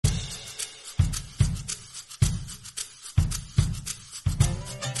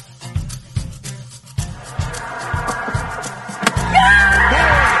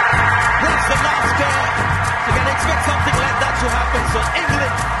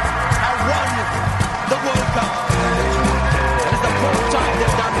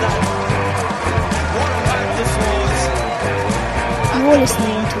You're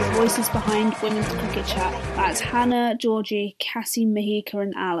listening to the voices behind Women's Cricket Chat. That's Hannah, Georgie, Cassie, Mahika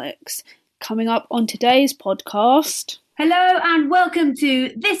and Alex. Coming up on today's podcast... Hello and welcome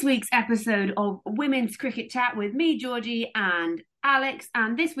to this week's episode of Women's Cricket Chat with me, Georgie and Alex.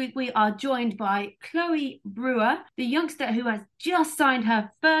 And this week we are joined by Chloe Brewer, the youngster who has just signed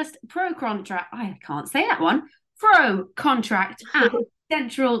her first pro contract. I can't say that one. Pro contract at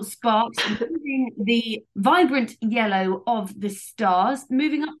Central Sparks, using the vibrant yellow of the Stars,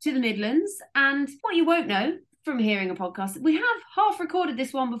 moving up to the Midlands. And what you won't know from hearing a podcast, we have half recorded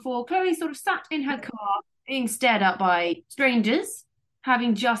this one before. Chloe sort of sat in her car being stared at by strangers,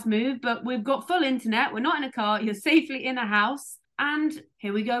 having just moved, but we've got full internet. We're not in a car. You're safely in a house. And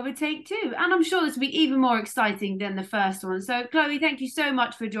here we go with take two. And I'm sure this will be even more exciting than the first one. So, Chloe, thank you so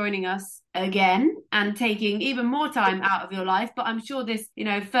much for joining us again and taking even more time out of your life. But I'm sure this,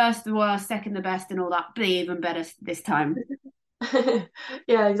 first the worst, second the best and all that, be even better this time.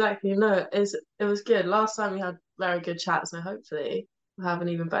 Yeah, exactly. No, it was good. Last time we had very good chats, so hopefully we'll have an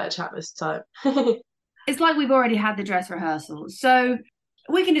even better chat this time. It's like we've already had the dress rehearsal. So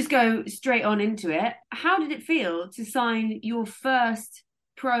we can just go straight on into it. How did it feel to sign your first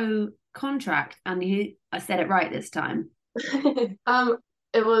pro contract? And I said it right this time. It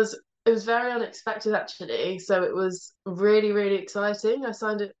was very unexpected actually. So it was really, really exciting. I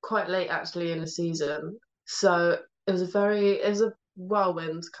signed it quite late actually in the season. So it was a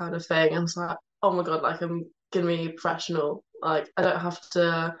whirlwind kind of thing. I was like, oh my God, like I'm gonna be professional. Like I don't have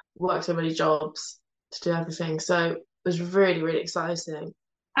to work so many jobs to do everything. So it was really, really exciting.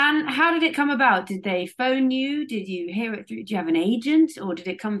 And how did it come about? Did they phone you? Did you hear it through? Do you have an agent, or did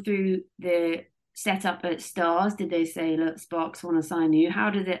it come through the setup at Stars? Did they say, "Look, Sparks want to sign you"? How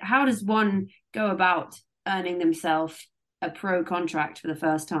does one go about earning themselves a pro contract for the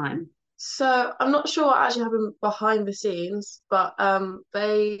first time? So I'm not sure what actually happened behind the scenes, but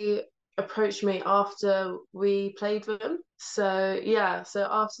they approached me after we played them. So yeah, so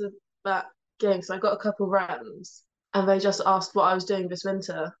after that game, so I got a couple runs, and they just asked what I was doing this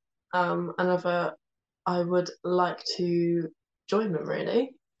winter, and whether I would like to join them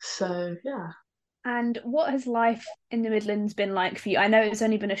really. So yeah. And what has life in the Midlands been like for you? I know it's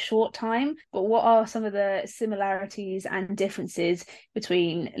only been a short time, but what are some of the similarities and differences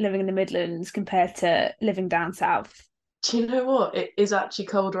between living in the Midlands compared to living down south? Do you know what? It is actually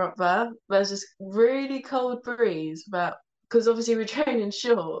colder up there. There's this really cold breeze, but because obviously we train in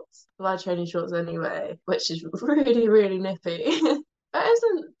shorts. Well, I train in shorts anyway, which is really, really nippy. There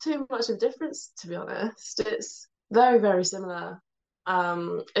isn't too much of a difference, to be honest. It's very, very similar.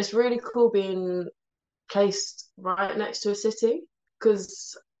 It's really cool being placed right next to a city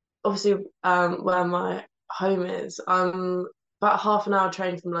because obviously, where my home is, I'm about half an hour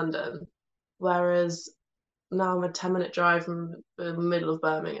train from London, whereas now I'm a 10-minute drive from the middle of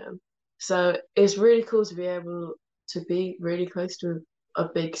Birmingham. So it's really cool to be able to be really close to a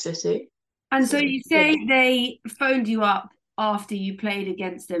big city. And so So you yeah. say they phoned you up after you played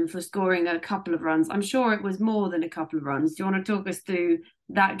against them for scoring a couple of runs. I'm sure it was more than a couple of runs. Do you want to talk us through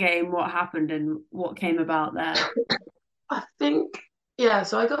that game, what happened and what came about there? I think, yeah,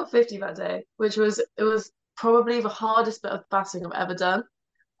 so I got 50 that day, it was probably the hardest bit of batting I've ever done.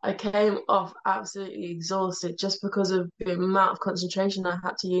 I came off absolutely exhausted just because of the amount of concentration I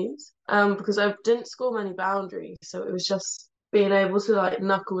had to use. Because I didn't score many boundaries, so it was just being able to like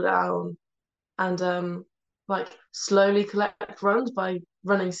knuckle down and like slowly collect runs by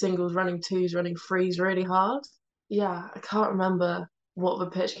running singles, running twos, running threes really hard. Yeah, I can't remember what the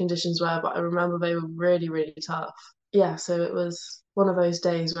pitch conditions were, but I remember they were really, really tough. Yeah, so it was one of those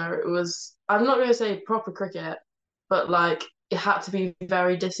days where it was, I'm not going to say proper cricket, but like it had to be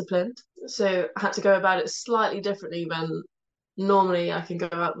very disciplined. So I had to go about it slightly differently than normally I can go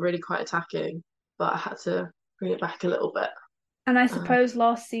out really quite attacking, but I had to bring it back a little bit. And I Um, suppose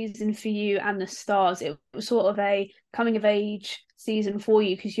last season for you and the Stars, it was sort of a coming of age season for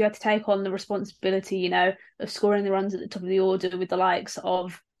you because you had to take on the responsibility, of scoring the runs at the top of the order with the likes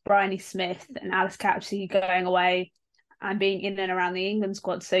of Bryony Smith and Alice Capsey going away and being in and around the England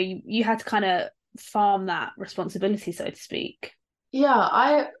squad. So you had to kind of farm that responsibility, so to speak.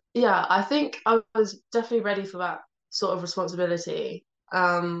 I think I was definitely ready for that sort of responsibility.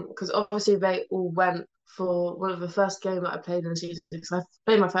 Because obviously they all went for one of the first game that I played in the season because I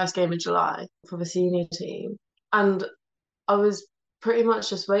played my first game in July for the senior team. And I was pretty much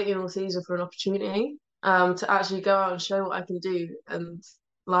just waiting all season for an opportunity to actually go out and show what I can do and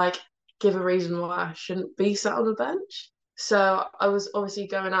like give a reason why I shouldn't be sat on the bench. So I was obviously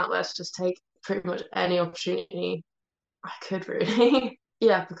going out there to just take pretty much any opportunity I could really.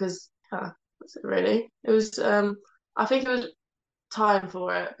 Yeah, because that's it really. It was I think it was time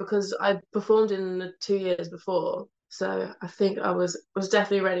for it because I performed in the 2 years before. So I think I was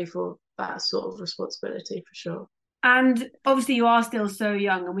definitely ready for that sort of responsibility for sure. And obviously, you are still so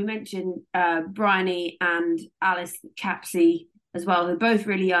young. And we mentioned Bryony and Alice Capsey as well. They're both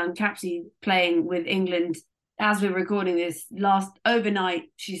really young. Capsey playing with England as we're recording this. Last overnight,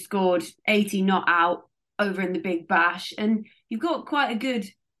 she scored 80 not out over in the Big Bash. And you've got quite a good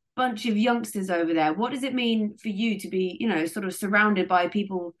bunch of youngsters over there. What does it mean for you to be, sort of surrounded by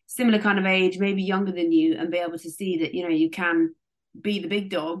people similar kind of age, maybe younger than you, and be able to see that, you can be the big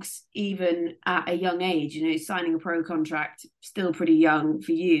dogs even at a young age, signing a pro contract still pretty young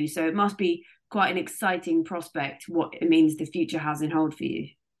for you, so it must be quite an exciting prospect what it means the future has in hold for you.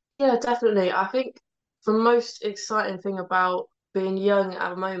 Yeah, definitely. I think the most exciting thing about being young at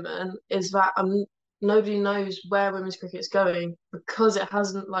the moment is that nobody knows where women's cricket's going because it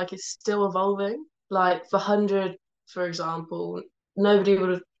hasn't, like, it's still evolving. Like the 100, for example, nobody would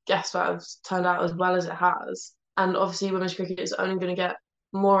have guessed that it's turned out as well as it has. And obviously, women's cricket is only going to get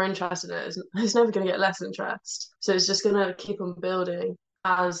more interest in it. It's never going to get less interest. So it's just going to keep on building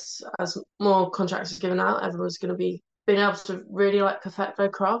as more contracts are given out. Everyone's going to be being able to really like perfect their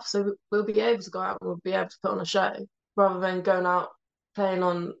craft. So we'll be able to go out and we'll be able to put on a show rather than going out playing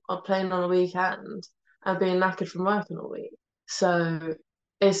on a weekend and being knackered from working all week. So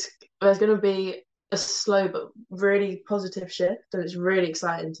it's there's going to be a slow but really positive shift, and it's really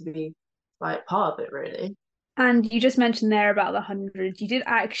exciting to be like part of it, really. And you just mentioned there about the 100. You did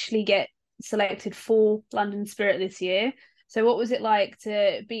actually get selected for London Spirit this year. So what was it like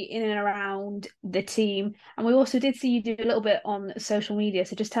to be in and around the team? And we also did see you do a little bit on social media.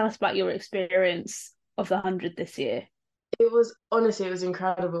 So just tell us about your experience of the 100 this year. It was honestly, it was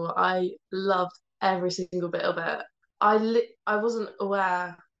incredible. I loved every single bit of it. I wasn't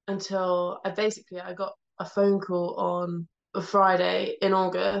aware until I got a phone call on a Friday in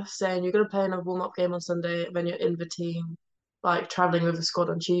August saying you're gonna play in a warm-up game on Sunday and then you're in the team, like traveling with the squad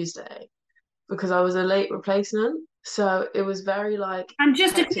on Tuesday because I was a late replacement. So it was very like And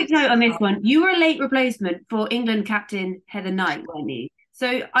just a quick hectic to note set on this up. one, you were a late replacement for England captain Heather Knight, weren't you?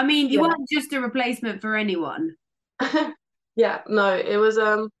 So I mean, you Yeah. weren't just a replacement for anyone. Yeah, no, it was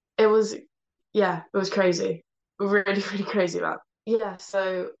yeah, it was crazy. Really, really crazy about. Yeah,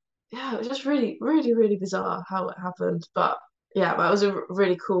 so yeah, it was just really, really, really bizarre how it happened. But yeah, that was a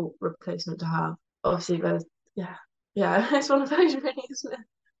really cool replacement to have. Obviously, there's yeah, yeah, it's one of those really, isn't it?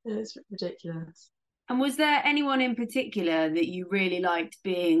 It's ridiculous. And was there anyone in particular that you really liked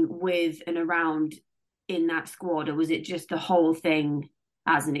being with and around in that squad, or was it just the whole thing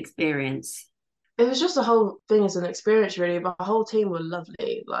as an experience? It was just the whole thing as an experience, really. But the whole team were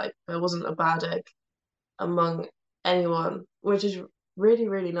lovely. Like there wasn't a bad egg among anyone, which is really,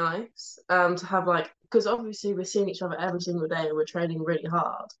 really nice. To have like because obviously we're seeing each other every single day and we're training really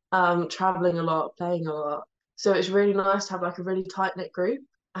hard, traveling a lot, playing a lot. So it's really nice to have like a really tight knit group.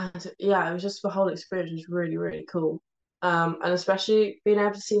 And yeah, it was just the whole experience was really, really cool. And especially being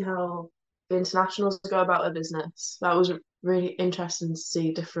able to see how the internationals go about their business. That was really interesting to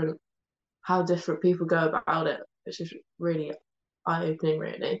see different how different people go about it, which is really eye-opening,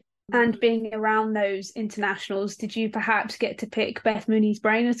 really. And being around those internationals, did you perhaps get to pick Beth Mooney's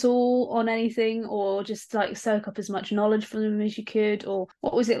brain at all on anything, or just like soak up as much knowledge from them as you could? Or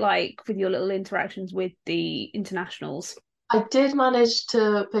what was it like with your little interactions with the internationals? I did manage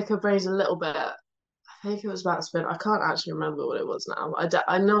to pick her brains a little bit. I think it was about spin. I can't actually remember what it was now.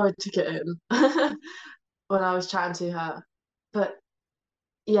 I know I took it in when I was chatting to her. But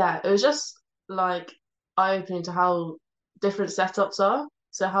yeah, it was just like eye-opening to how different setups are.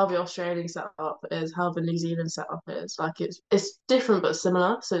 So how the Australian setup is, how the New Zealand setup is. Like it's different but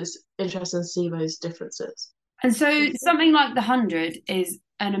similar. So it's interesting to see those differences. And so something like the 100 is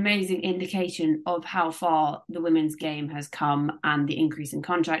an amazing indication of how far the women's game has come and the increase in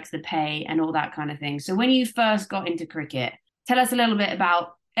contracts, the pay, and all that kind of thing. So when you first got into cricket, tell us a little bit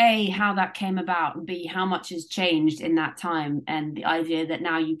about A, how that came about, and B, how much has changed in that time, and the idea that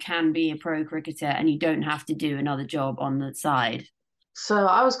now you can be a pro cricketer and you don't have to do another job on the side. So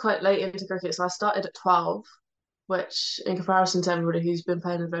I was quite late into cricket, so I started at 12, which in comparison to everybody who's been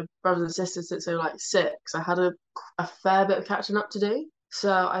playing with their brothers and sisters since they were like 6, I had a fair bit of catching up to do.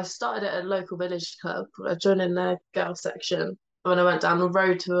 So I started at a local village club. I joined in the girls section. When I went down the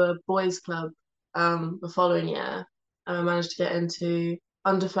road to a boys club the following year, and I managed to get into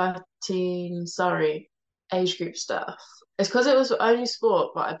under 13 Surrey age group stuff. It's because it was the only sport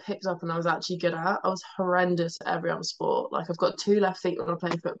that I picked up and I was actually good at. I was horrendous at every other sport. Like I've got two left feet when I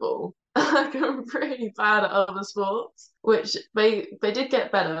play football. Like I'm really bad at other sports, which they did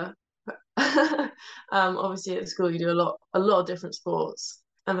get better Obviously at school you do a lot of different sports.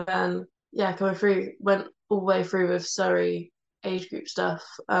 And then yeah, coming through, went all the way through with Surrey age group stuff,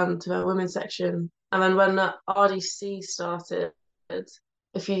 to the women's section. And then when the RDC started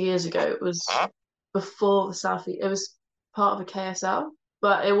a few years ago, it was before the Southie, it was part of a KSL,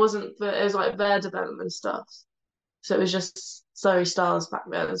 but it wasn't, it was like their development stuff. So it was just Surrey Stars back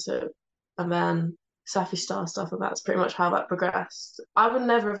then. So, and then Safi Star stuff, and that's pretty much how that progressed. I would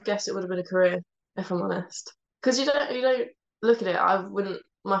never have guessed it would have been a career, if I'm honest, because you don't look at it. I wouldn't.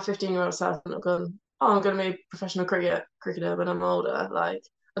 My 15-year-old self would not gone. Oh, I'm going to be a professional cricketer when I'm older. Like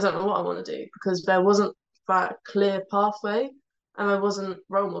I don't know what I want to do because there wasn't that clear pathway, and there wasn't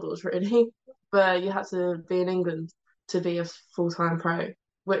role models really. But you had to be in England to be a full-time pro,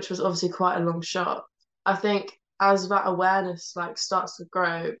 which was obviously quite a long shot. I think as that awareness like starts to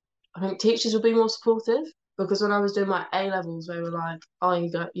grow, I think teachers will be more supportive because when I was doing my A levels, they were like, "Oh, you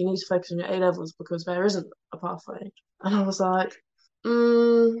need to focus on your A levels because there isn't a pathway." And I was like,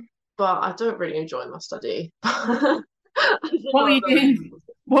 mm, "But I don't really enjoy my study." I did What were well you on A doing? levels.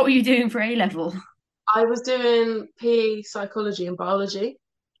 What were you doing for A level? I was doing PE, psychology, and biology.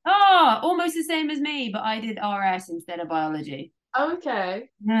 Oh, almost the same as me, but I did RS instead of biology. Oh, okay.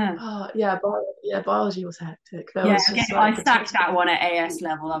 Yeah. Oh, yeah, biology was hectic. There Yeah, was again, just I like the sacked textbook. that one at AS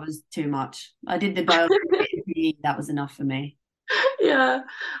level. That was too much. I did the biology in PE. That was enough for me. Yeah,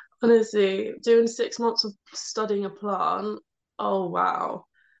 honestly, doing 6 months of studying a plant. Oh wow.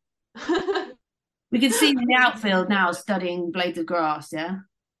 We can see in the outfield now studying blades of grass, yeah?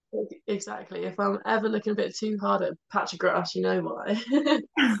 Exactly. If I'm ever looking a bit too hard at a patch of grass, you know why.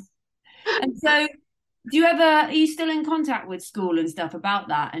 And so, do you ever, are you still in contact with school and stuff about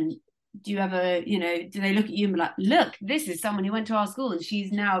that? And do you ever, do they look at you and be like, look, this is someone who went to our school and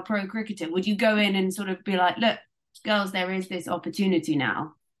she's now a pro cricketer? Would you go in and sort of be like, look, girls, there is this opportunity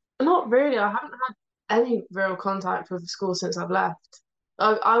now? Not really. I haven't had any real contact with the school since I've left.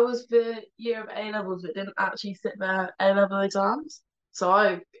 I was the year of A levels that didn't actually sit their A level exams, so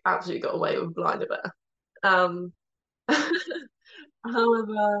I absolutely got away with blind a bit. Um,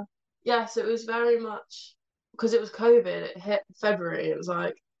 However, yes, it was very much because it was COVID. It hit February. It was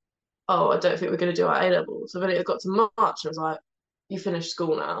like, oh, I don't think we're going to do our A levels. So then it got to March, and it was like, you finished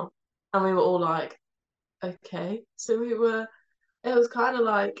school now, and we were all like, okay. So we were. It was kind of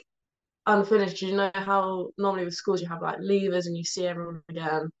like unfinished. You know how normally with schools you have like leavers and you see everyone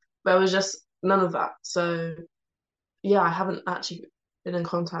again. There was just none of that. So yeah, I haven't actually been in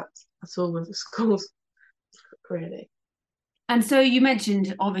contact at all with the schools really. And so you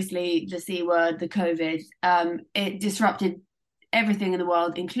mentioned obviously the C word, the COVID. It disrupted everything in the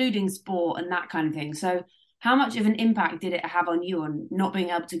world, including sport and that kind of thing. So how much of an impact did it have on you on not being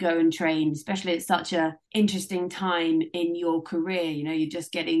able to go and train, especially at such a interesting time in your career? You're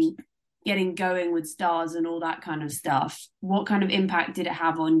just getting going with stars and all that kind of stuff. What kind of impact did it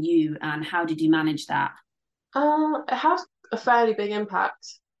have on you and how did you manage that? It had a fairly big impact.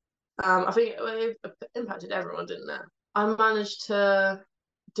 I think it impacted everyone, didn't it? I managed to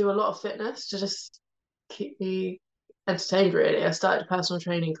do a lot of fitness to just keep me entertained, really. I started a personal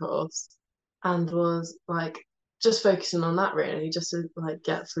training course and was like just focusing on that really, just to like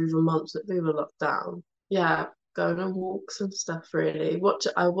get through the months that we were locked down. Yeah, going on walks and stuff really. What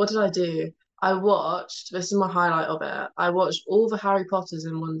did I do? I watched, this is my highlight of it. I watched all the Harry Potters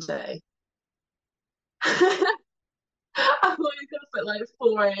in one day. I woke up at like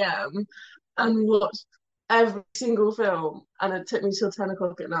 4 a.m. and watched every single film, and it took me till 10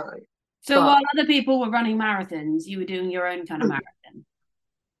 o'clock at night. So while But other people were running marathons, you were doing your own kind of marathon.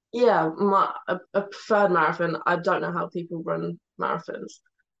 yeah, a preferred marathon. I don't know how people run marathons.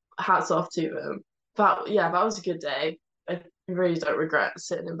 Hats off to them. But yeah, that was a good day. I really don't regret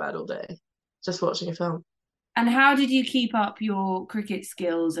sitting in bed all day just watching a film. And how did you keep up your cricket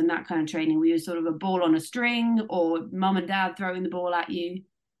skills and that kind of training? Were you sort of a ball on a string or mum and dad throwing the ball at you?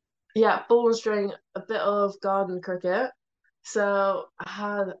 Yeah, ball and string, a bit of garden cricket. So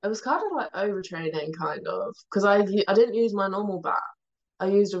it was kind of like overtraining kind of because I didn't use my normal bat. I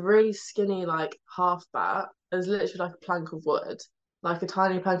used a really skinny like half bat. It was literally like a plank of wood, like a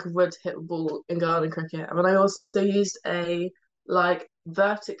tiny plank of wood to hit the ball in garden cricket. And then I also used a like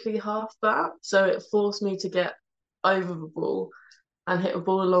vertically half bat, so it forced me to get over the ball and hit a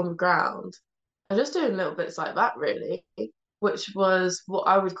ball along the ground. And just doing little bits like that really, which was what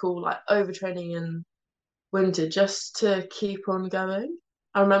I would call like overtraining in winter just to keep on going.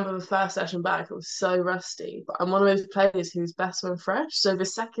 I remember the first session back, it was so rusty, but I'm one of those players who's best when fresh. So the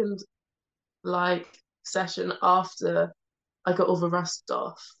second like session after I got all the rust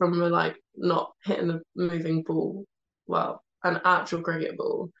off from the like not hitting the moving ball, well, an actual cricket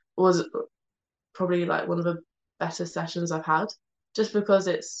ball was probably like one of the better sessions I've had, just because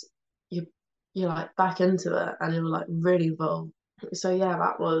you you're like back into it and you're like really involved. So yeah,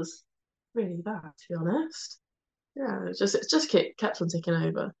 that was really bad to be honest. Yeah, it just kept on ticking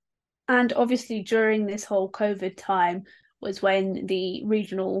over. And obviously, during this whole COVID time was when the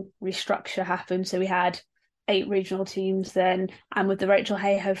regional restructure happened. So we had 8 regional teams then, and with the Rachel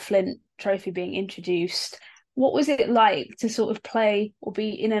Hayhoe Flint Trophy being introduced, what was it like to sort of play or be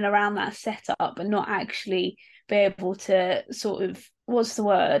in and around that setup and not actually be able to sort of, what's the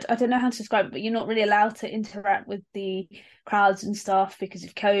word? I don't know how to describe it, but you're not really allowed to interact with the crowds and stuff because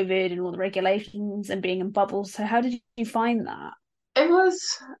of COVID and all the regulations and being in bubbles. So how did you find that? It was,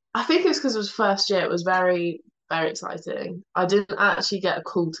 I think it was because it was first year. It was very, very exciting. I didn't actually get a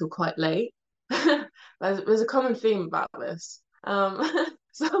call till quite late. There's a common theme about this.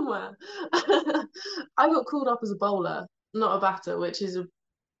 Somewhere. I got called up as a bowler, not a batter, which is a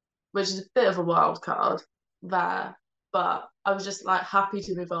bit of a wild card there. But I was just like happy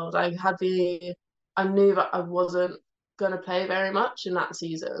to be involved. I knew that I wasn't gonna play very much in that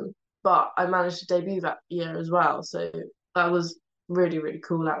season, but I managed to debut that year as well. So that was really, really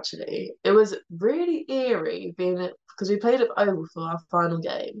cool actually. It was really eerie being it because we played at Oval for our final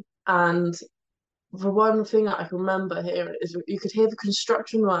game. And the one thing that I can remember hearing is you could hear the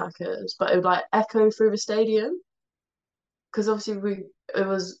construction workers, but it would like echo through the stadium because obviously we it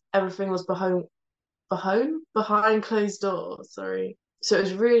was everything was behind closed doors, sorry. So it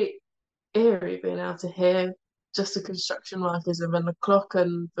was really eerie being able to hear just the construction workers, and then the clock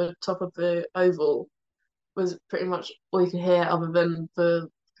and the top of the oval was pretty much all you could hear other than the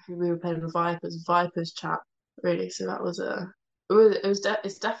who we were playing the Vipers chat, really. So that was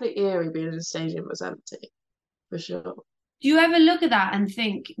it's definitely eerie being in a stadium was empty, for sure. Do you ever look at that and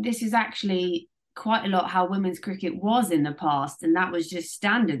think this is actually quite a lot how women's cricket was in the past, and that was just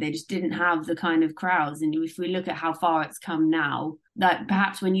standard? They just didn't have the kind of crowds. And if we look at how far it's come now, like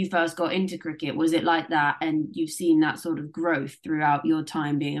perhaps when you first got into cricket, was it like that? And you've seen that sort of growth throughout your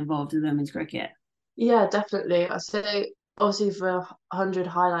time being involved with women's cricket. Yeah, definitely. I say obviously the 100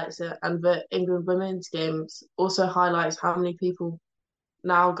 highlights it, and the England women's games also highlights how many people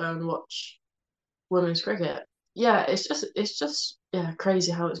now go and watch women's cricket. Yeah, it's just yeah,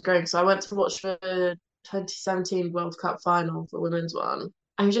 crazy how it's growing. So I went to watch the 2017 World Cup final, the women's one.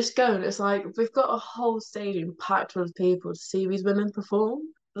 And you just go and it's like we've got a whole stadium packed with people to see these women perform.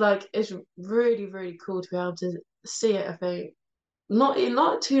 Like it's really, really cool to be able to see it, I think.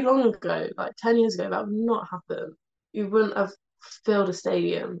 Not too long ago, like 10 years ago, that would not happen. You wouldn't have filled a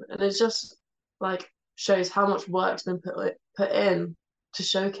stadium. And it just like shows how much work's been put in to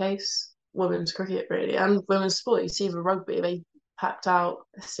showcase women's cricket really and women's sport. You see the rugby, they packed out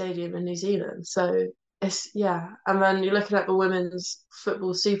a stadium in New Zealand. So it's yeah. And then you're looking at the women's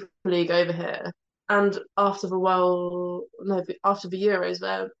football super league over here. And after the world, no, after the Euros,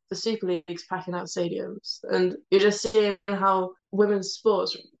 where the Super League's packing out stadiums, and you're just seeing how women's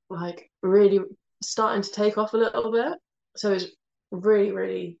sports like really starting to take off a little bit. So it's really,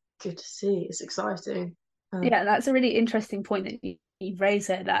 really good to see. It's exciting. Yeah, that's a really interesting point that you raised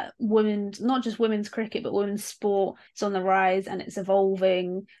there, that women's, not just women's cricket, but women's sport is on the rise and it's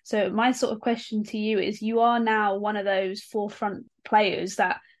evolving. So my sort of question to you is, you are now one of those forefront players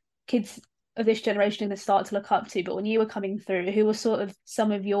that kids of this generation are going to start to look up to. But when you were coming through, who were sort of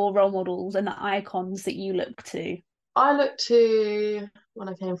some of your role models and the icons that you look to? I looked to when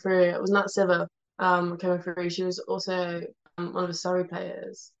I came through. It was Nat Siver. Coming through. She was also one of the Surrey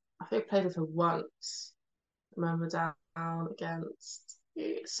players. I think I played with her once. I remember down against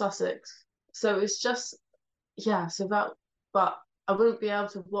Sussex. So it's just yeah. So that, but I wouldn't be able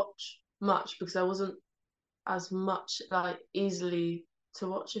to watch much because I wasn't as much like easily to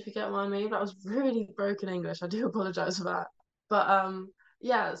watch, if you get what I mean. That was really broken English. I do apologize for that. But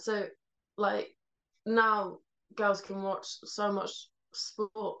yeah, so like now girls can watch so much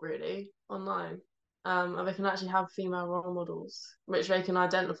sport really online. And they can actually have female role models which they can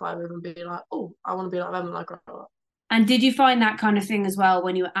identify with and be like, oh, I want to be like them when I grow up. And did you find that kind of thing as well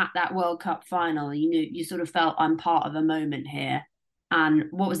when you were at that World Cup final? You knew you sort of felt I'm part of a moment here.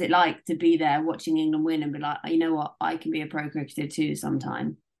 And what was it like to be there watching England win and be like, you know what, I can be a pro cricketer too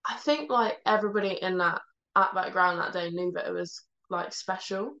sometime? I think like everybody in that at that ground that day knew that it was like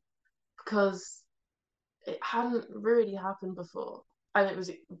special because it hadn't really happened before. And it was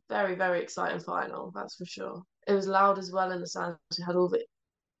a very, very exciting final, that's for sure. It was loud as well in the stands. We had all the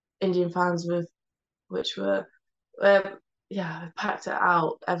Indian fans with, which were, yeah, packed it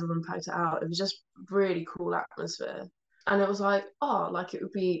out. Everyone packed it out. It was just really cool atmosphere. And it was like, oh, like it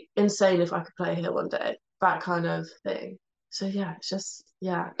would be insane if I could play here one day. That kind of thing. So yeah, it's just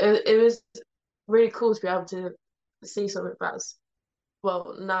it was really cool to be able to see something that's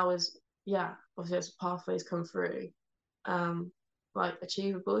well now is obviously as pathways come through, um, like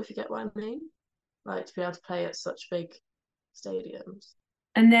achievable if you get what I mean. Like to be able to play at such big stadiums.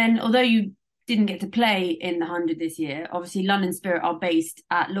 And then, although you didn't get to play in the 100 this year, obviously London Spirit are based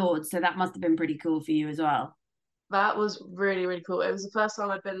at Lords, so that must have been pretty cool for you as well. That was really, really cool. It was the first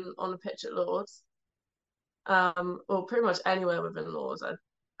time I'd been on a pitch at Lords. Or pretty much anywhere within Lords. I'd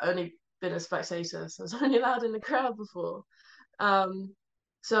only been a spectator, so I was only allowed in the crowd before. Um,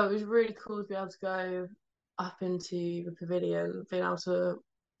 so it was really cool to be able to go up into the pavilion, being able to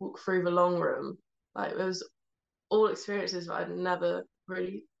walk through the long room. Like it was all experiences that I'd never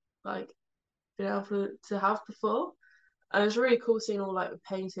really like been able to have before. And it was really cool seeing all like the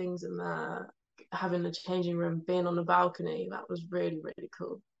paintings in there, having the changing room, being on the balcony. That was really, really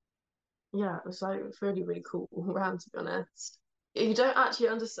cool. Yeah, it was really, really cool all around, to be honest. You don't actually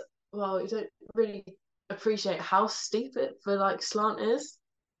understand, well, you don't really appreciate how steep the like slant is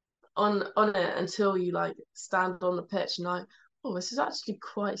on it until you like stand on the pitch and like, oh, this is actually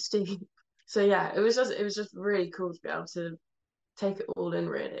quite steep. So yeah, it was just really cool to be able to take it all in,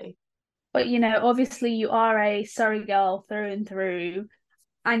 really. But obviously you are a Surrey girl through and through,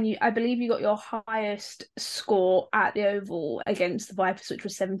 and I believe you got your highest score at the Oval against the Vipers, which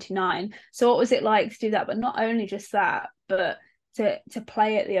was 79. So what was it like to do that? But not only just that, but to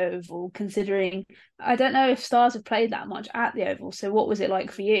play at the Oval, considering I don't know if Stars have played that much at the Oval. So what was it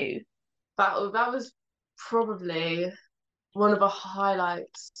like for you? That was probably one of the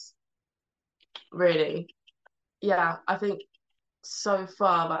highlights, really. Yeah, I think so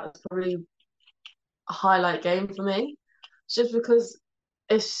far that's probably a highlight game for me. Just because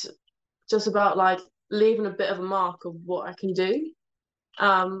it's just about like leaving a bit of a mark of what I can do.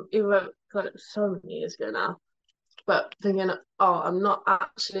 Even though God, it was so many years ago now, but thinking, oh, I'm not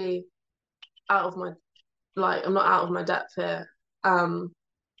actually out of my I'm not out of my depth here. And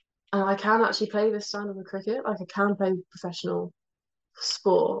I can actually play this standard of cricket. Like I can play professional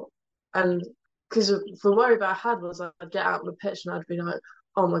sport, and because the worry that I had was I'd get out on the pitch and I'd be like,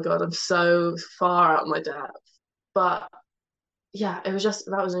 oh my God, I'm so far out of my depth. But yeah, it was just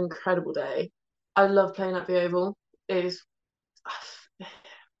that was an incredible day. I love playing at the Oval. It is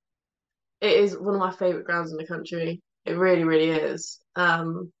it is one of my favorite grounds in the country. It really, really is.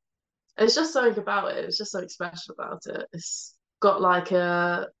 It's just something about it. It's just something special about it. It's got like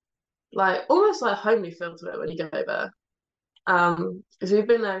a like almost like homely feel to it when you go there. Because we've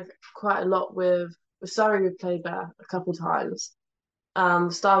been there quite a lot with Surrey. We've played there a couple times.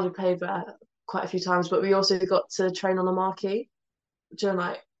 Stars we played there quite a few times, but we also got to train on the marquee during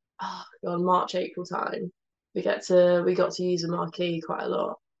like March April time. We got to use the marquee quite a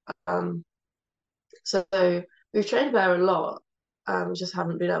lot. Um, so we've trained there a lot. We just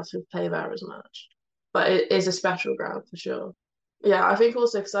haven't been able to play there as much. But it is a special ground for sure. Yeah, I think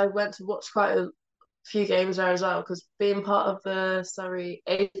also because I went to watch quite a few games there as well, because being part of the Surrey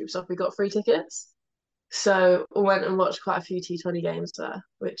age group stuff, we got free tickets. So we went and watched quite a few T20 games there,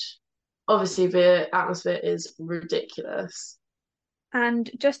 which obviously the atmosphere is ridiculous. And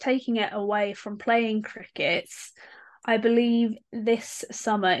just taking it away from playing crickets, I believe this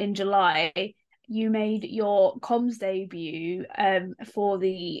summer in July, you made your comms debut for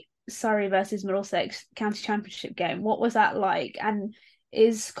the Surrey versus Middlesex County Championship game. What was that like? And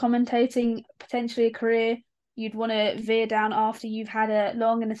is commentating potentially a career you'd want to veer down after you've had a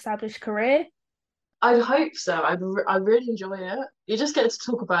long and established career? I'd hope so. I really enjoy it. You just get to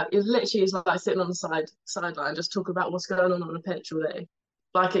talk about it. Literally is like sitting on the sideline, just talk about what's going on the pitch all day.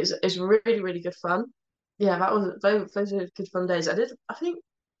 Like it's really really good fun. Yeah, those were good fun days. I think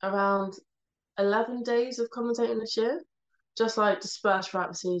around 11 days of commentating this year, just like dispersed throughout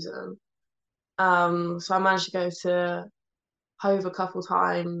the season. So I managed to go to Hove a couple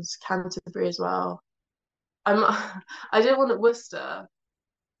times, Canterbury as well. I'm I did one at Worcester,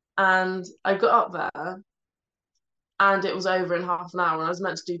 and I got up there and it was over in half an hour and I was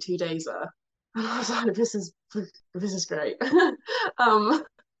meant to do 2 days there. And I was like, this is great. um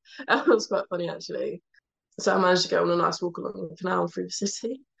it was quite funny actually. So I managed to go on a nice walk along the canal through the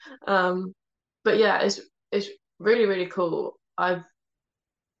city. But yeah, it's really, really cool. It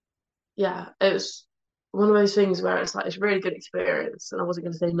was one of those things where it's like it's a really good experience and I wasn't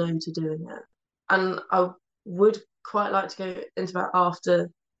gonna say no to doing it. And I would quite like to go into that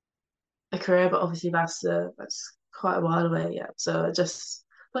after a career, but obviously that's quite a while away yet. So I just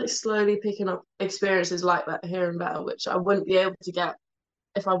like slowly picking up experiences like that here and there, which I wouldn't be able to get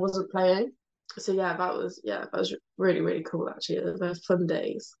if I wasn't playing. So that was really really cool actually. Those fun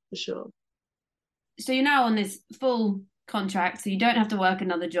days for sure. So you're now on this full contract, so you don't have to work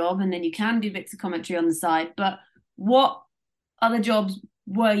another job, and then you can do bits of commentary on the side. But what other jobs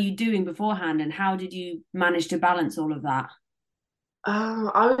were you doing beforehand, and how did you manage to balance all of that?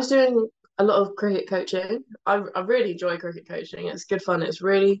 I was doing a lot of cricket coaching. I really enjoy cricket coaching. It's good fun. It's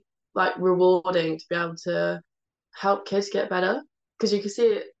really like rewarding to be able to help kids get better because you can see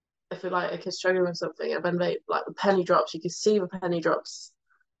it if you're like a kid struggling with something and when they like the penny drops, you can see the penny drops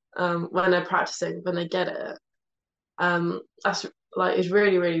when they're practicing, when they get it. That's like it's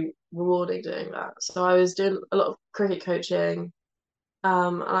really, really rewarding doing that. So I was doing a lot of cricket coaching.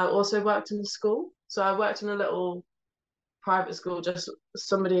 And I also worked in the school. So I worked in a little private school, just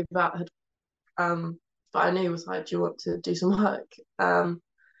somebody that had that I knew was like, do you want to do some work?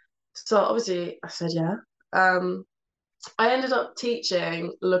 So obviously I said yeah. Um, I ended up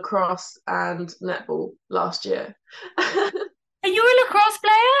teaching lacrosse and netball last year. Are you a lacrosse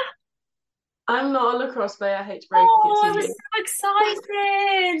player? I'm not a lacrosse player, I hate to break it Oh, to I was you. so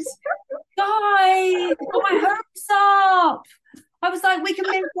excited. Guys, got my hopes up. I was like, we can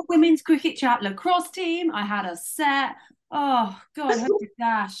make a women's cricket chat lacrosse team. I had a set. Oh, God, hope it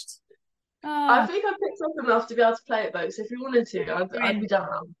dashed. I Oh, think I picked up enough to be able to play it though, so if you wanted to, you're I'd be in.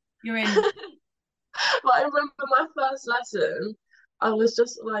 down. You're in. But I remember my first lesson, I was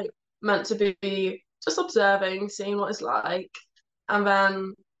just like meant to be just observing, seeing what it's like. And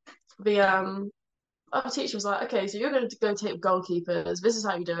then the our teacher was like, okay, so you're going to go take goalkeepers. This is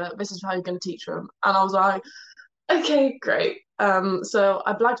how you do it. This is how you're going to teach them. And I was like, okay, great. So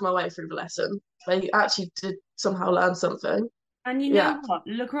I blagged my way through the lesson. They actually did somehow learn something. And you know Yeah. what?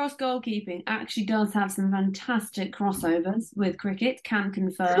 Lacrosse goalkeeping actually does have some fantastic crossovers with cricket, can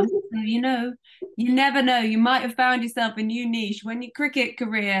confirm. So, you never know. You might have found yourself a new niche. When your cricket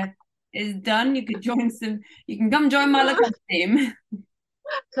career is done, you can come join my lacrosse team.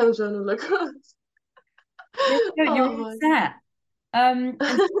 Comes on and lacrosse. You're Oh all my. set. And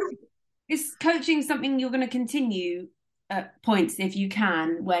is coaching something you're going to continue at points if you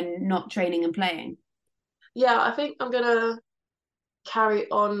can when not training and playing? Yeah, I think I'm gonna carry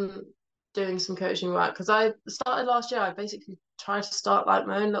on doing some coaching work because I started last year. I basically tried to start like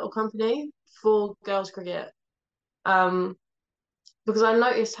my own little company for girls cricket. Um, because I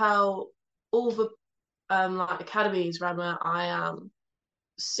noticed how all the like academies around where I am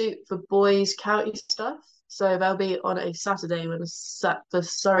suit for boys county stuff. So they'll be on a Saturday when the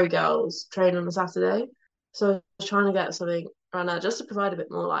Surrey girls train on a Saturday. So I was trying to get something around there just to provide a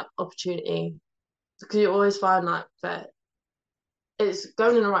bit more like opportunity because you always find like that it's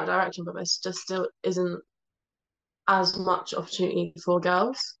going in the right direction, but there's just still isn't as much opportunity for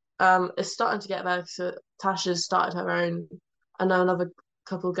girls. It's starting to get there. So Tasha's started her own. I know another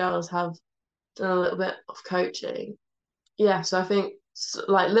couple of girls have done a little bit of coaching. Yeah, so I think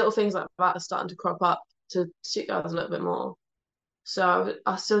like little things like that are starting to crop up to suit girls a little bit more. So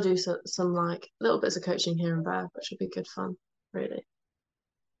I still do some like little bits of coaching here and there, which would be good fun, really.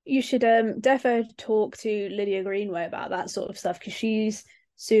 You should defo talk to Lydia Greenway about that sort of stuff because she's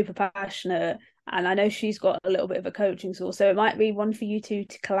super passionate and I know she's got a little bit of a coaching school, so it might be one for you two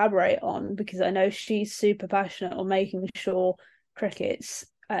to collaborate on because I know she's super passionate on making sure cricket's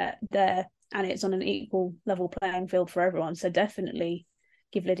there and it's on an equal level playing field for everyone. So definitely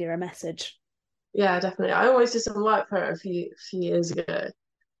give Lydia a message. Yeah, definitely. I always did some work for her a few years ago,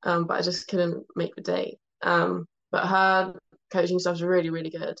 but I just couldn't make the date. But her coaching stuff's really, really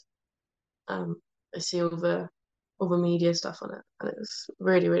good. I see all the media stuff on it, and it's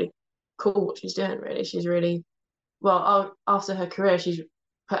really, really cool what she's doing. Really, she's really well. After her career, she's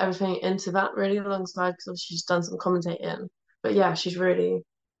put everything into that really alongside because she's done some commentating. But yeah, she's really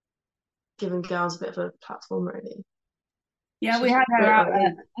giving girls a bit of a platform. Really, Yeah, she's a great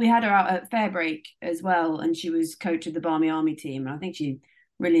idea. we had her out at Fairbreak as well, and she was coach of the Barmy Army team. And I think she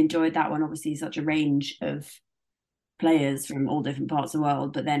really enjoyed that one. Obviously, such a range of players from all different parts of the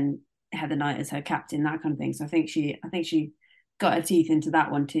world, but then Heather Knight as her captain, that kind of thing. So I think she got her teeth into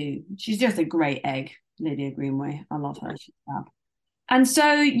that one too. She's just a great egg, Lydia Greenway. I love her. She's fab. And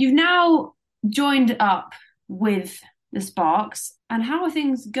so you've now joined up with the Sparks. And how are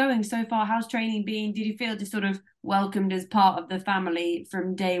things going so far? How's training been? Did you feel just sort of welcomed as part of the family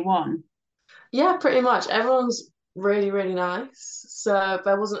from day one? Yeah, pretty much. Everyone's really, really nice. So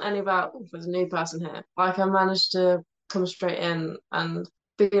there wasn't any about, oh, there's a new person here. Like I managed to come straight in and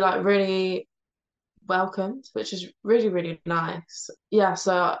be like really welcomed, which is really, really nice. Yeah,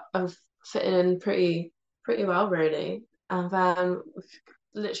 so I've fitted in pretty well really. And then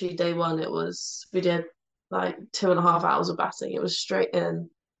literally day one we did like 2.5 hours of batting. It was straight in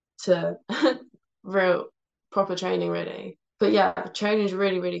to real proper training really. But yeah, the training is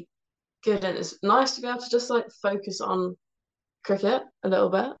really, really good, and it's nice to be able to just like focus on cricket a little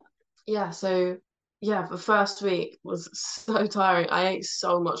bit. Yeah, so yeah, the first week was so tiring. I ate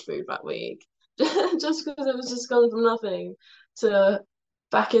so much food that week just because it was just gone from nothing to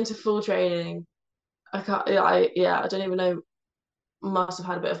back into full training. I can't, yeah, I don't even know. Must have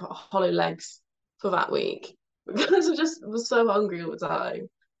had a bit of hollow legs for that week because I just was so hungry all the time.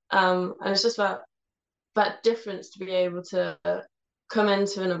 And it's just that difference to be able to come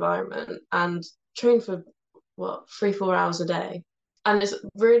into an environment and train for what 3 4 hours a day, and it's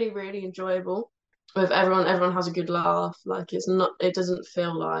really really enjoyable with everyone. Everyone has a good laugh. Like it doesn't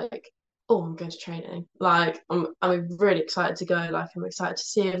feel like, oh, I'm going to training. Like I'm really excited to go. Like I'm excited to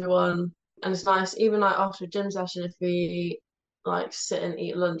see everyone, and it's nice even like after a gym session if we like sit and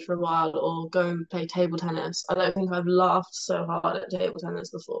eat lunch for a while or go and play table tennis. I don't think I've laughed so hard at table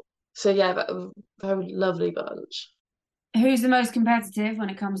tennis before. So yeah, but a very lovely bunch. Who's the most competitive when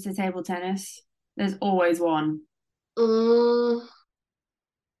it comes to table tennis? There's always one. Mm,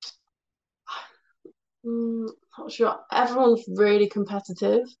 not sure. Everyone's really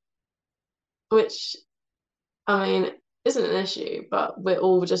competitive, which I mean isn't an issue, but we're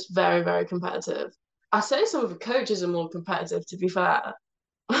all just very, very competitive. I say some of the coaches are more competitive, to be fair,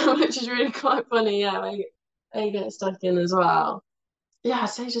 which is really quite funny. Yeah, they get stuck in as well. Yeah, I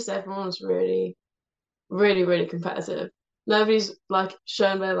say just everyone's really, really, really competitive. Nobody's like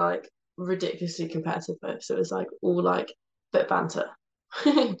shown they're like ridiculously competitive though, so it's like all like bit banter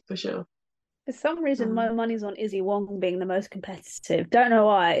for sure. For some reason, my Um, money's on Izzy Wong being the most competitive. Don't know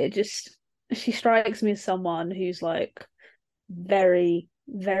why. It just she strikes me as someone who's like very,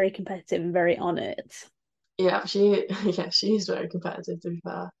 very competitive and very on it. yeah, yeah, she's very competitive to be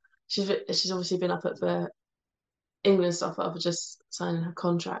fair. She's obviously been up at the England stuff up for just signing her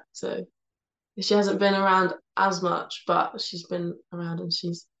contract, so she hasn't been around as much, but she's been around and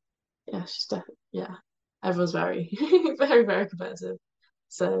she's definitely yeah. Everyone's very very very competitive.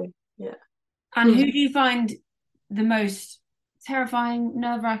 So yeah. And who do you find the most terrifying,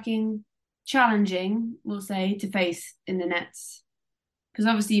 nerve-wracking, challenging, we'll say, to face in the nets? Because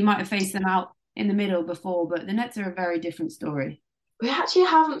obviously you might have faced them out in the middle before, but the nets are a very different story. We actually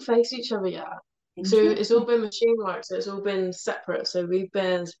haven't faced each other yet. So it's all Interesting. been machine work, so it's all been separate. So we've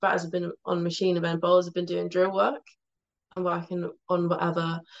been batters have been on machine and then bowlers have been doing drill work and working on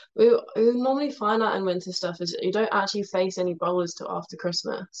whatever. We normally find out in winter stuff is you don't actually face any bowlers till after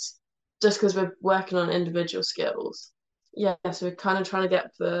Christmas, just because we're working on individual skills. Yeah, so we're kind of trying to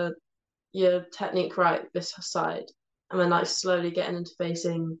get your technique right this side, and then like slowly getting into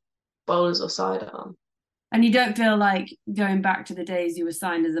facing bowlers or sidearm. And you don't feel like going back to the days you were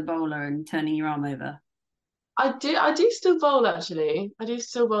signed as a bowler and turning your arm over. I do still bowl actually. I do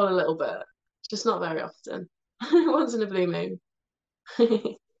still bowl a little bit, just not very often. Once in a blue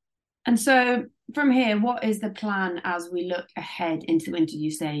moon. And so from here, what is the plan as we look ahead into winter?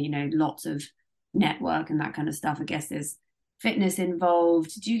 You say, lots of network and that kind of stuff. I guess there's fitness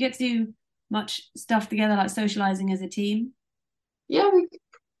involved. Do you get to do much stuff together, like socializing as a team? Yeah, we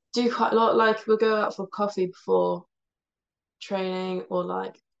do quite a lot. Like we'll go out for coffee before training or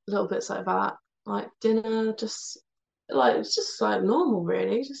like little bits like that. Like dinner, just like it's just like normal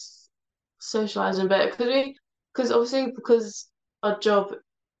really, just socializing a bit. Because obviously because our job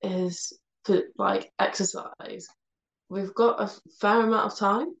is to like exercise, we've got a fair amount of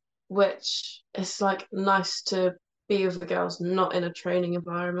time, which is like nice to be with the girls, not in a training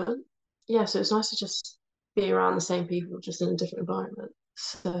environment. Yeah, so it's nice to just be around the same people, just in a different environment.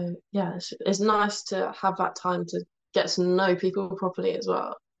 So yeah, it's nice to have that time to get to know people properly as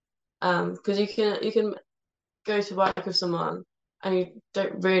well. Because you can go to work with someone and you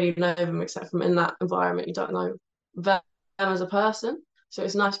don't really know them except from in that environment. You don't know them as a person. So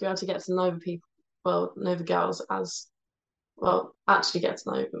it's nice to be able to get to know the people, well, know the girls as well, actually get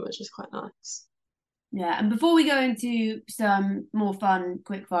to know them, which is quite nice. Yeah. And before we go into some more fun,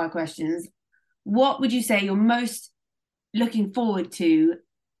 quick fire questions, what would you say you're most looking forward to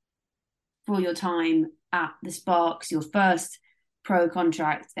for your time at the Sparks, your first pro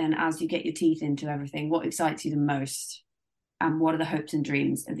contract, and as you get your teeth into everything, what excites you the most? And what are the hopes and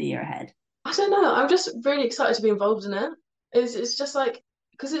dreams of the year ahead? I don't know. I'm just really excited to be involved in it. It's just like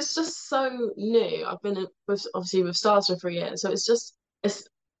because it's just so new. I've been with obviously with Stars for 3 years, so it's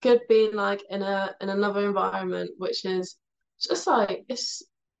good being like in another environment, which is just like it's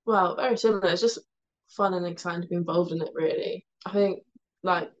well very similar. It's just fun and exciting to be involved in it. Really, I think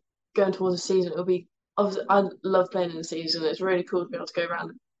like going towards the season, it'll be obviously I love playing in the season. It's really cool to be able to go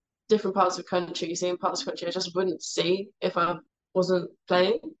around different parts of the country, seeing parts of the country I just wouldn't see if I wasn't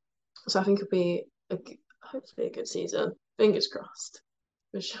playing. So I think it'll be hopefully a good season. Fingers crossed,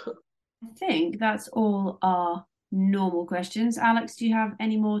 for sure. I think that's all our normal questions. Alex, do you have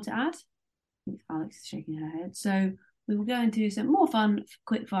any more to add? I think Alex is shaking her head. So we will go into some more fun,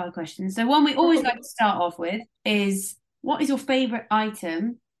 quick fire questions. So one we always like to start off with is what is your favourite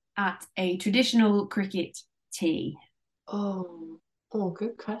item at a traditional cricket tea? Oh, oh,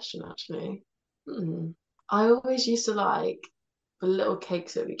 good question, actually. Hmm. I always used to like the little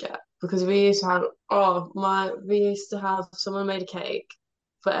cakes that we get because we used to have we used to have someone made a cake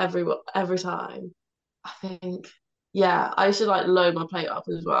for every time. I think yeah, I used to like load my plate up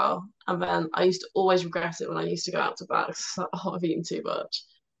as well. And then I used to always regret it when I used to go out to bags. It's like, oh, I've eaten too much.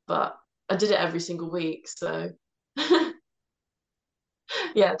 But I did it every single week, so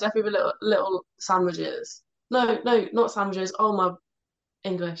yeah, definitely the little sandwiches. No, no, not sandwiches. Oh my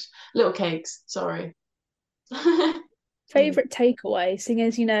English. Little cakes, sorry. Mm. Favorite takeaway, seeing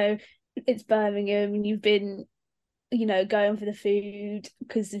as it's Birmingham and you've been, going for the food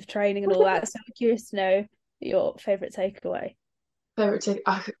because of training and all that. So I'm curious to know your favorite takeaway. Favorite take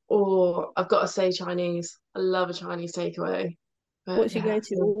I've got to say Chinese. I love a Chinese takeaway. But What's your yeah,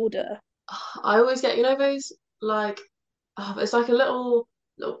 go-to order? I always get, those like it's like a little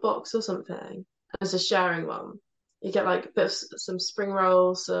box or something. It's a sharing one. You get like a bit of some spring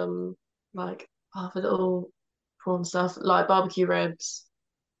rolls, some like half a little prawn stuff, like barbecue ribs,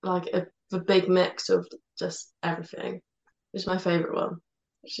 like a big mix of just everything. It's my favorite one.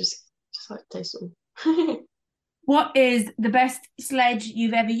 It's just like tasteful. What is the best sledge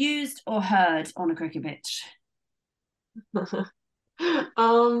you've ever used or heard on a cricket pitch?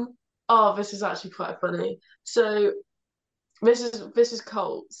 Um, oh, this is actually quite funny. So this is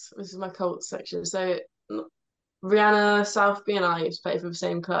Colts. This is my Colts section. So Rihanna, Southby, and I used to play for the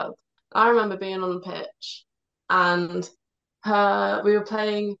same club. I remember being on the pitch, and we were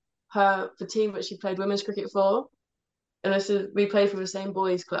playing the team that she played women's cricket for, and we played for the same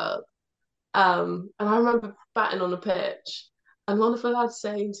boys' club. And I remember batting on the pitch, and one of the lads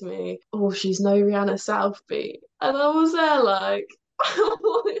saying to me, "Oh, she's no Rihanna Southby," and I was there like,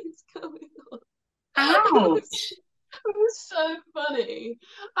 "What is going on?" It was, Ouch! it was so funny.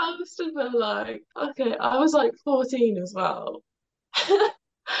 I was stood there like, okay, I was like 14 as well. I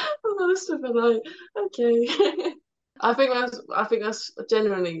was stood there like, okay. I think that's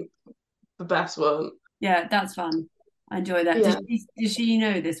genuinely the best one. Yeah, that's fun. I enjoy that. Yeah. Does she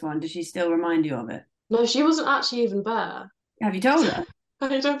know this one? Does she still remind you of it? No, she wasn't actually even there. Have you told her?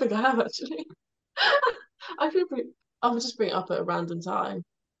 I don't think I have actually. I'll just bring it up at a random time.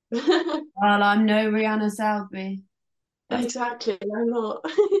 Well, I'm no Rihanna Southby. That's Exactly, I'm not.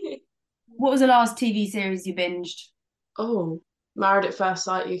 what was the last TV series you binged? Oh, Married at First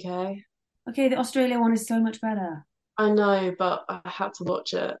Sight UK. Okay, the Australia one is so much better. I know, but I had to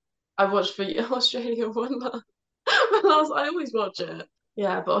watch it. I watched the Australia one I always watch it.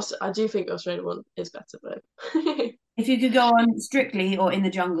 Yeah, but I do think the Australia one is better though. If you could go on Strictly or In the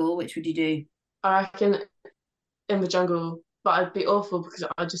Jungle, which would you do? I reckon in the jungle, but I'd be awful because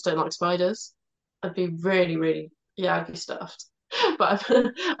I just don't like spiders. I'd be really, really, yeah, I'd be stuffed. But I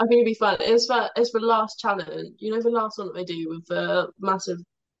think it'd be fun. It's the last challenge. You know the last one that they do with the massive.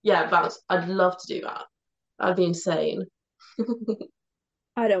 Yeah, I'd love to do that. That'd be insane.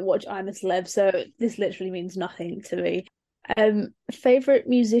 I don't watch I'm a Celeb, so this literally means nothing to me. Favorite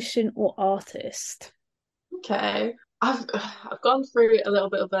musician or artist? Okay, I've gone through a little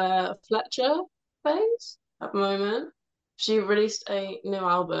bit of a Fletcher phase at the moment. She released a new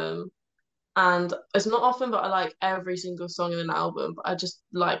album, and it's not often that I like every single song in an album, but I just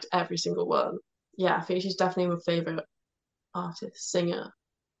liked every single one. Yeah, I think she's definitely my favorite artist, singer.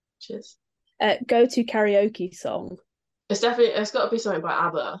 Cheers. Go-to karaoke song. It's got to be something by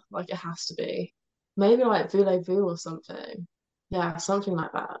ABBA, like it has to be. Maybe like Voulez-Vous or something. Yeah, something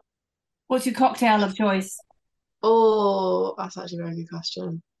like that. What's your cocktail of choice? Oh, that's actually a very good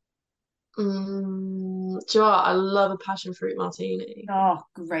question. Do you know what? I love a passion fruit martini. Oh,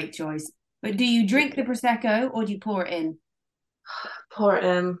 great choice. But do you drink the Prosecco or do you pour it in? Pour it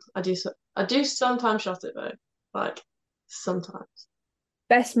in. I do sometimes shot it though. Like sometimes.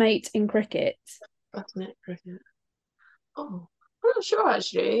 Best mate in cricket. That's it, cricket. Oh, I'm not sure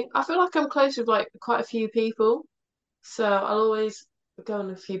actually. I feel like I'm close with like quite a few people. So I'll always go on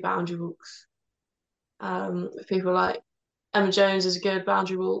a few boundary walks. With people like Emma Jones is a good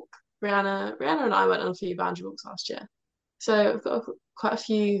boundary walk. Rihanna and I went on a few boundary walks last year. So I've got quite a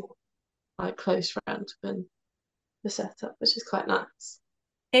few like close friends in the setup, which is quite nice.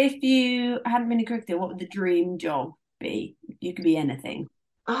 If you hadn't been a cricketer, what would the dream job be? You could be anything.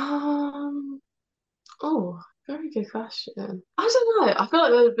 Um, oh, very good question. I don't know. I feel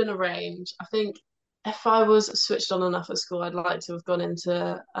like there would have been a range. I think if I was switched on enough at school, I'd like to have gone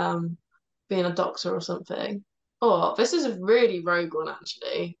into being a doctor or something. Or this is a really rogue one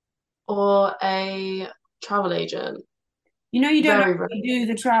actually. Or a travel agent. You know, you don't Very actually rogue. do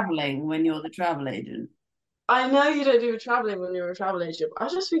the traveling when you're the travel agent. I know you don't do traveling when you're a travel agent, but I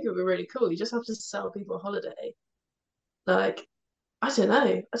just think it would be really cool. You just have to sell people a holiday. Like, I don't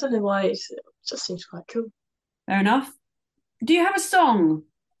know. I don't know why it just seems quite cool. Fair enough. Do you have a song,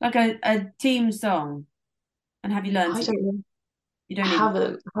 like a team song? And have you learned I it? don't know. You I don't even.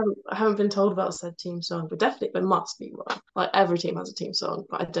 haven't. I haven't been told about said team song, but definitely there must be one. Like every team has a team song,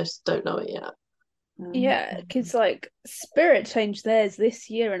 but I just don't know it yet. Yeah, because like Spirit changed theirs this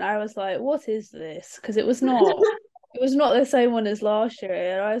year, and I was like, "What is this?" Because it was not the same one as last year,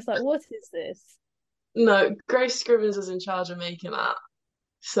 and I was like, "What is this?" No, Grace Scrivens is in charge of making that.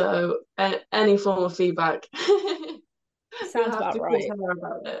 So any form of feedback, you'll Sounds have about to quiz right. her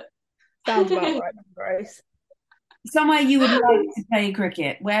about Sounds about it. right, Grace. Somewhere you would love to play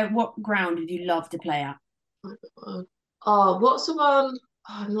cricket. What ground would you love to play at? Oh, what's the one?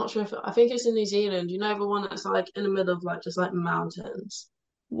 Oh, I'm not sure if I think it's in New Zealand. You know the one that's like in the middle of like just like mountains.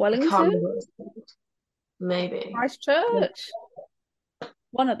 I can't Wellington, remember what it's called. Maybe Christchurch,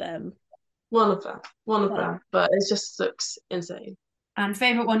 one of them. one of them, one of One of them. But it just looks insane. And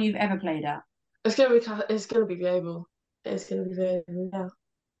favorite one you've ever played at? It's gonna be global. It's gonna be global. Yeah.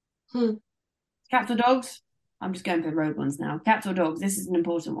 Hmm. Cats or dogs? I'm just going for the road ones now. Cats or dogs? This is an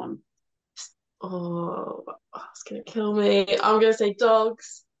important one. Oh, it's gonna kill me. I'm gonna say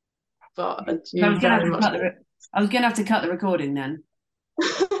dogs, but I I do was gonna have very to much. I was gonna have to cut the recording then.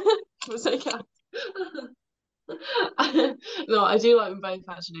 So, yeah. No, I do like them both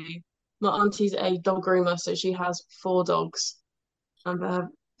actually. My auntie's a dog groomer, so she has four dogs, and they're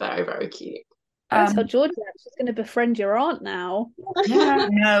very, very cute. Don't tell Um, Georgia she's going to befriend your aunt now. yeah,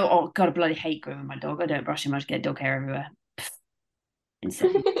 no, oh God, I bloody hate grooming my dog. I don't brush him, I just get dog hair everywhere.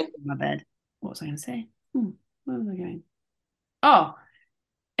 Insane. In my bed. What was I gonna say? Where was I going? Oh,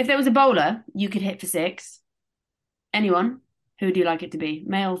 if there was a bowler you could hit for six, anyone, who do you like it to be?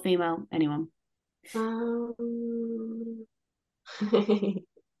 Male, female, anyone? Um,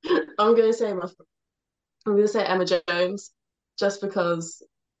 I'm gonna say my, I'm gonna say Emma Jones, just because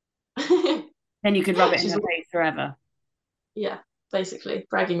Then you could rub it in she's her face forever. yeah, basically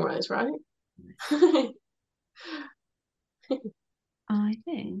bragging rights, right? I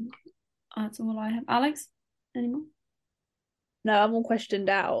think that's all I have. Alex, anymore? No, I'm all questioned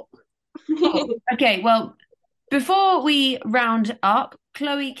out. Oh, okay. Well, before we round up,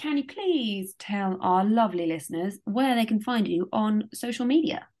 Chloe, can you please tell our lovely listeners where they can find you on social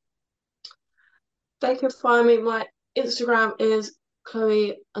media? They can find me. My Instagram is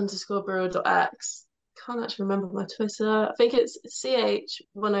Chloe_Brewer.x. Can't actually remember my Twitter. I think it's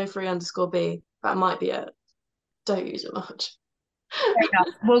CH103_B. That might be it. Don't use it much. Fair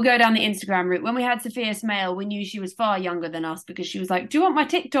enough. We'll go down the Instagram route. When we had Sophia Smale, we knew she was far younger than us because she was like, "Do you want my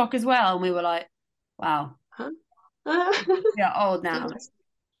TikTok as well?" And we were like, "Wow, Huh? we are old now."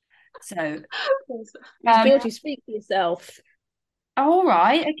 So, um, Georgie, speak for yourself. all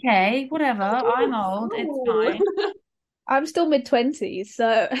right, okay, whatever. I'm old. It's Oh. fine. I'm still mid-20s,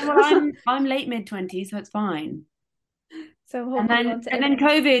 so Well, I'm late mid 20s, so it's fine. so And holding then on to and then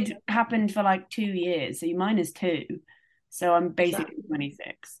COVID happened for like 2 years, so you minus two. So I'm basically Exactly.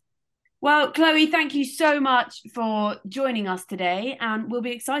 26. Well, Chloe, thank you so much for joining us today, and we'll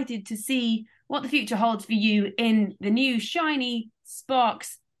be excited to see what the future holds for you in the new shiny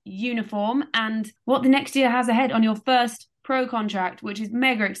Sparks uniform and what the next year has ahead on your first pro contract, which is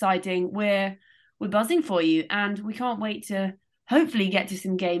mega exciting. We're buzzing for you, and we can't wait to hopefully get to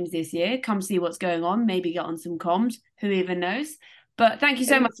some games this year. Come see what's going on, maybe get on some comms, who even knows. But thank you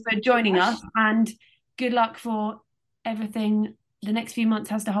so much for joining us, and good luck for everything the next few months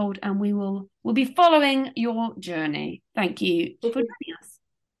has to hold, and we'll be following your journey. Thank you for joining us.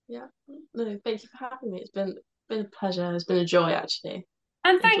 Yeah. No, thank you for having me. It's been a pleasure. It's been a joy actually.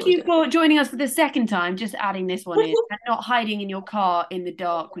 And thank Enjoyed you it. for joining us for the second time, just adding this one in and not hiding in your car in the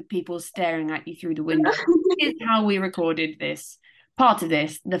dark with people staring at you through the window. Is how we recorded this part of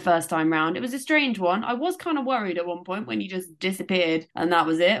this the first time round. It was a strange one. I was kind of worried at one point when you just disappeared and that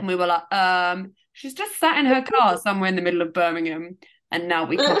was it. And we were like, she's just sat in her car somewhere in the middle of Birmingham and now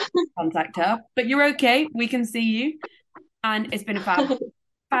we can't contact her. But you're okay. We can see you. And it's been a fab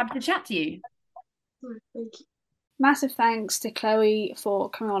to chat to you. Thank you. massive thanks to Chloe for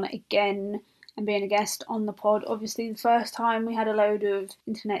coming on again and being a guest on the pod. Obviously, the first time we had a load of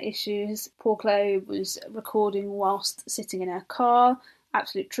internet issues. Poor Chloe was recording whilst sitting in her car.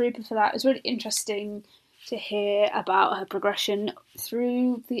 Absolute trooper for that. It was really interesting to hear about her progression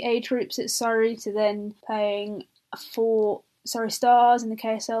through the age groups at Surrey to then playing for Stars in the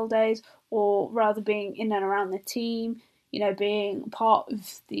KSL days, or rather being in and around the team, being part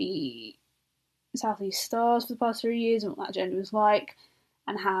of the Southeast Stars for the past 3 years and what that journey was like,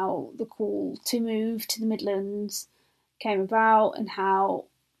 and how the call to move to the Midlands came about, and how,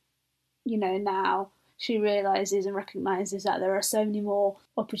 now she realises and recognises that there are so many more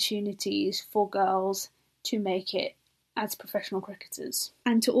opportunities for girls to make it as professional cricketers.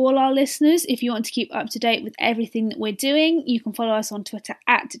 And to all our listeners, if you want to keep up to date with everything that we're doing, you can follow us on Twitter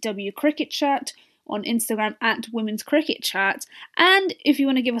at WCricketChat, on Instagram at Women's Cricket Chat, and if you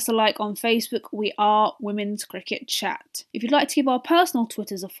want to give us a like on Facebook, we are Women's Cricket Chat. If you'd like to give our personal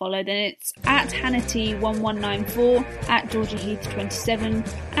Twitters a follow, then it's at Hannity1194, at Georgie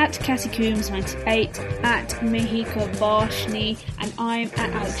Heath27, at Cassie Coombs98, at Mihika Barshni, and I'm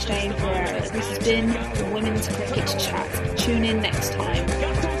at Alex Jane Brewer. This has been the Women's Cricket Chat. Tune in next time.